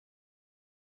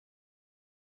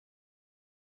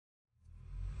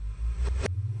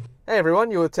Hey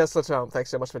everyone, you're with Tesla Tom.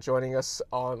 Thanks so much for joining us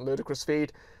on Ludicrous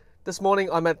Feed. This morning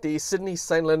I'm at the Sydney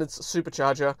St Leonards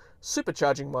Supercharger,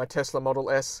 supercharging my Tesla Model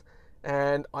S,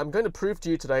 and I'm going to prove to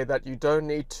you today that you don't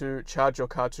need to charge your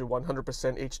car to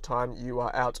 100% each time you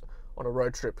are out on a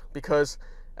road trip, because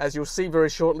as you'll see very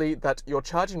shortly that your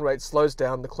charging rate slows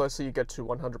down the closer you get to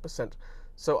 100%.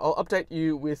 So I'll update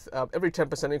you with every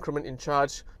 10% increment in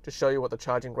charge to show you what the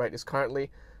charging rate is currently.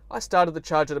 I started the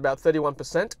charge at about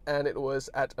 31% and it was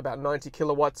at about 90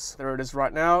 kilowatts. There it is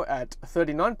right now at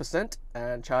 39%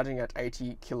 and charging at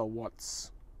 80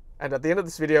 kilowatts. And at the end of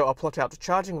this video, I'll plot out the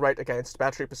charging rate against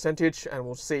battery percentage and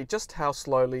we'll see just how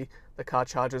slowly the car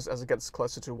charges as it gets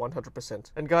closer to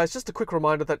 100%. And guys, just a quick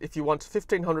reminder that if you want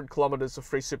 1,500 kilometers of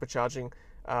free supercharging,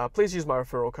 please use my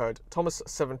referral code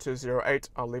Thomas7208.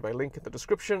 I'll leave a link in the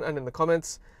description and in the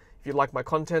comments. If you like my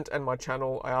content and my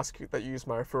channel, I ask you that you use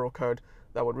my referral code.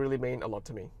 That would really mean a lot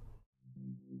to me.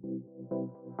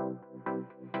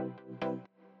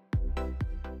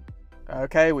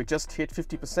 Okay, we just hit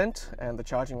 50% and the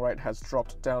charging rate has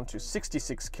dropped down to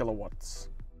 66 kilowatts.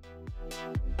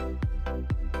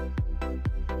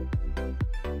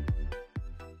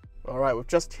 Alright, we've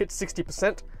just hit 60%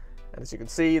 and as you can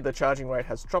see the charging rate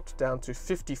has dropped down to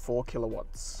 54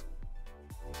 kilowatts.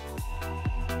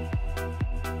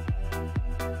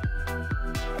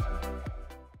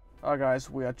 Alright guys,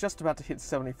 we are just about to hit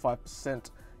 75%.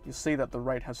 You'll see that the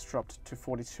rate has dropped to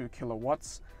 42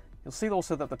 kilowatts. You'll see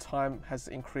also that the time has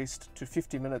increased to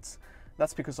 50 minutes.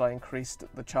 That's because I increased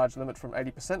the charge limit from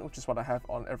 80%, which is what I have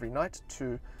on every night,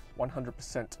 to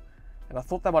 100%. And I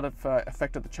thought that might have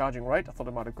affected the charging rate. I thought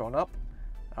it might have gone up,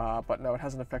 but no, it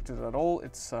hasn't affected it at all.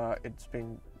 It's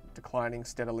been declining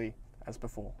steadily as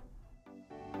before.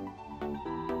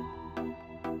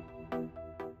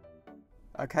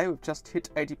 Okay, we've just hit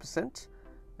 80%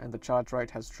 and the charge rate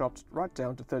has dropped right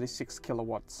down to 36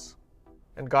 kilowatts.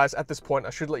 And guys, at this point I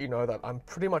should let you know that I'm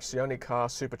pretty much the only car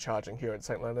supercharging here at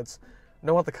St Leonards.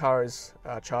 No other car is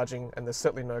charging and there's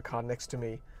certainly no car next to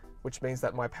me, which means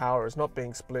that my power is not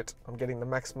being split. I'm getting the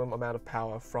maximum amount of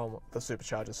power from the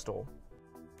supercharger stall.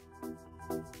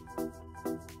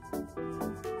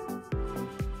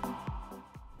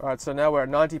 Alright, so now we're at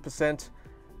 90%.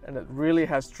 And it really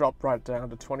has dropped right down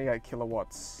to 28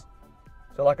 kilowatts.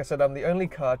 So like I said, I'm the only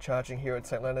car charging here at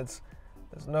St Leonards.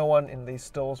 There's no one in these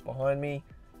stalls behind me.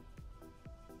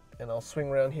 And I'll swing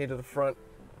around here to the front.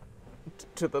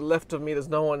 To the left of me, there's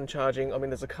no one charging. I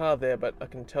mean, there's a car there, but I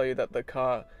can tell you that the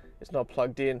car is not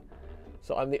plugged in.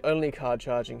 So I'm the only car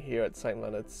charging here at St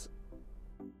Leonards.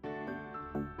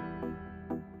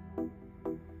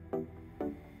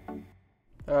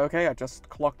 Okay, I just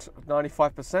clocked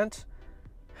 95%.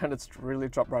 And it's really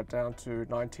dropped right down to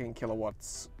 19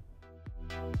 kilowatts.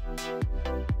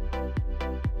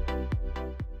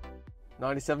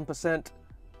 97%,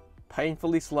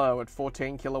 painfully slow at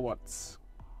 14 kilowatts.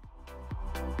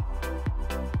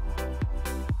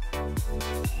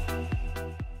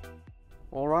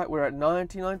 Alright, we're at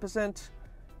 99%,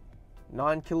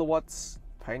 9 kilowatts,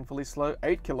 painfully slow,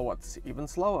 8 kilowatts, even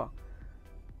slower.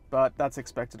 But that's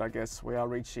expected, I guess. We are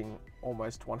reaching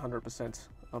almost 100%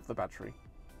 of the battery.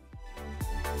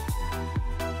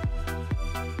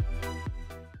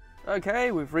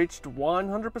 Okay, we've reached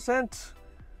 100%.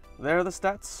 There are the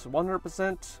stats,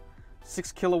 100%,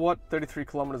 6 kilowatt, 33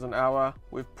 kilometers an hour.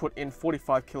 We've put in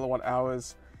 45 kilowatt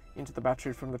hours into the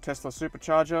battery from the Tesla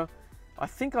Supercharger. I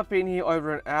think I've been here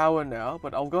over an hour now,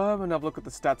 but I'll go home and have a look at the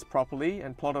stats properly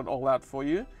and plot it all out for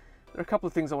you. There are a couple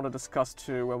of things I want to discuss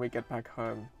too when we get back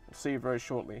home. We'll see you very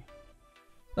shortly.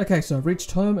 Okay, so I've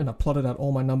reached home and I plotted out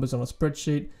all my numbers on a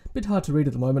spreadsheet. Bit hard to read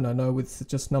at the moment, I know, with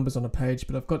just numbers on a page,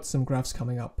 but I've got some graphs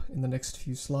coming up in the next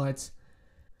few slides.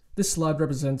 This slide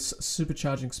represents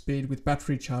supercharging speed with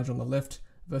battery charge on the left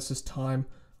versus time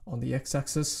on the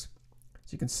x-axis.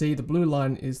 As you can see, the blue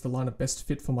line is the line of best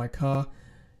fit for my car.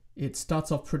 It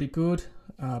starts off pretty good,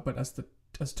 but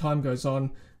as time goes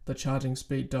on, the charging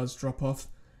speed does drop off.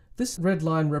 This red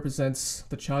line represents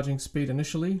the charging speed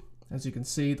initially. As you can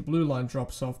see, the blue line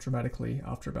drops off dramatically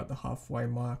after about the halfway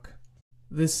mark.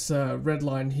 This red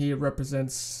line here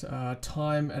represents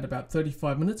time at about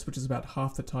 35 minutes, which is about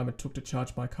half the time it took to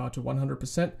charge my car to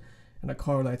 100%, and it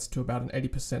correlates to about an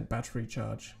 80% battery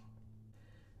charge.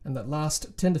 And that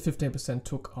last 10 to 15%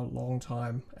 took a long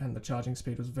time, and the charging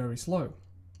speed was very slow.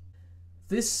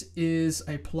 This is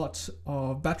a plot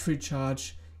of battery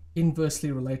charge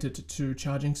inversely related to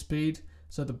charging speed.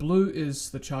 So the blue is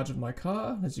the charge of my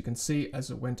car. As you can see,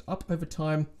 as it went up over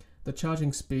time, the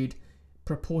charging speed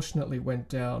proportionately went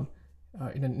down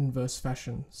in an inverse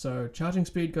fashion. So charging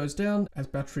speed goes down as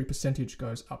battery percentage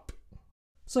goes up.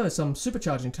 So some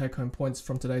supercharging take-home points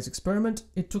from today's experiment.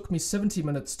 It took me 70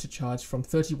 minutes to charge from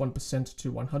 31% to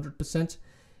 100%.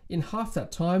 In half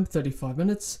that time, 35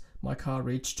 minutes, my car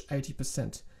reached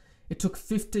 80%. It took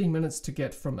 15 minutes to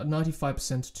get from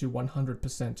 95% to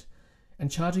 100%. And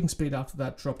charging speed after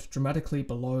that dropped dramatically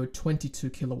below 22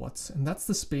 kilowatts, and that's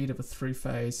the speed of a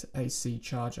 3-phase AC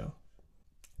charger.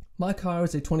 My car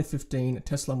is a 2015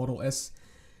 Tesla Model S.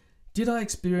 Did I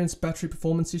experience battery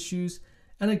performance issues?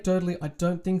 Anecdotally, I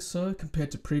don't think so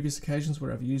compared to previous occasions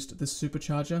where I've used this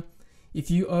supercharger. If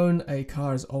you own a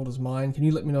car as old as mine, can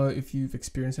you let me know if you've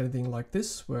experienced anything like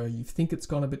this, where you think it's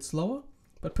gone a bit slower?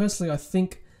 But personally, I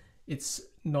think it's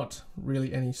not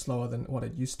really any slower than what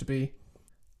it used to be.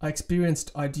 I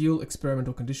experienced ideal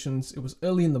experimental conditions. It was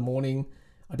early in the morning.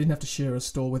 I didn't have to share a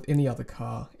stall with any other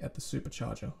car at the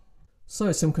supercharger.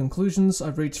 So some conclusions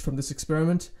I've reached from this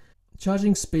experiment.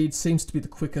 Charging speed seems to be the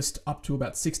quickest, up to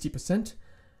about 60%.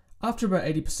 After about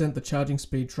 80%, the charging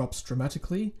speed drops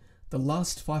dramatically. The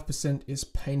last 5% is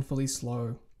painfully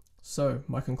slow. So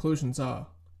my conclusions are: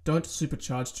 don't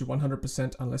supercharge to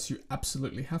 100% unless you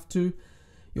absolutely have to.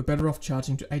 You're better off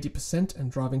charging to 80%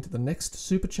 and driving to the next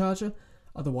supercharger.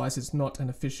 Otherwise, it's not an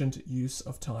efficient use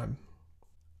of time.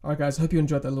 Alright guys, I hope you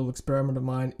enjoyed that little experiment of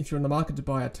mine. If you're in the market to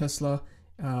buy a Tesla,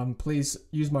 please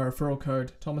use my referral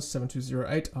code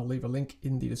Thomas7208. I'll leave a link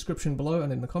in the description below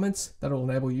and in the comments. That will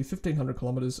enable you 1,500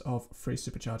 kilometers of free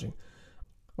supercharging.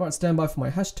 Alright, stand by for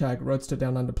my hashtag Roadster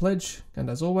Down Under pledge, and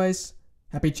as always,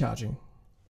 happy charging.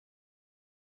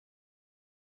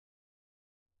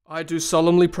 I do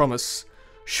solemnly promise,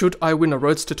 should I win a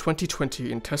Roadster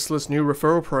 2020 in Tesla's new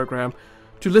referral program,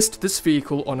 to list this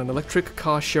vehicle on an electric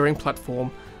car sharing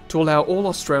platform to allow all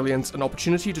Australians an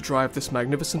opportunity to drive this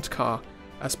magnificent car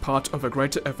as part of a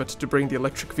greater effort to bring the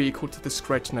electric vehicle to this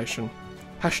great nation.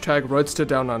 Hashtag Roadster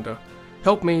Down Under.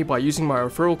 Help me by using my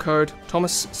referral code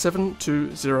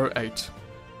Thomas7208.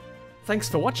 Thanks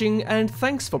for watching, and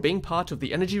thanks for being part of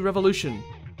the energy revolution.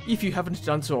 If you haven't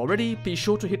done so already, be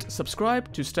sure to hit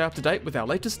subscribe to stay up to date with our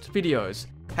latest videos.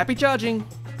 Happy charging!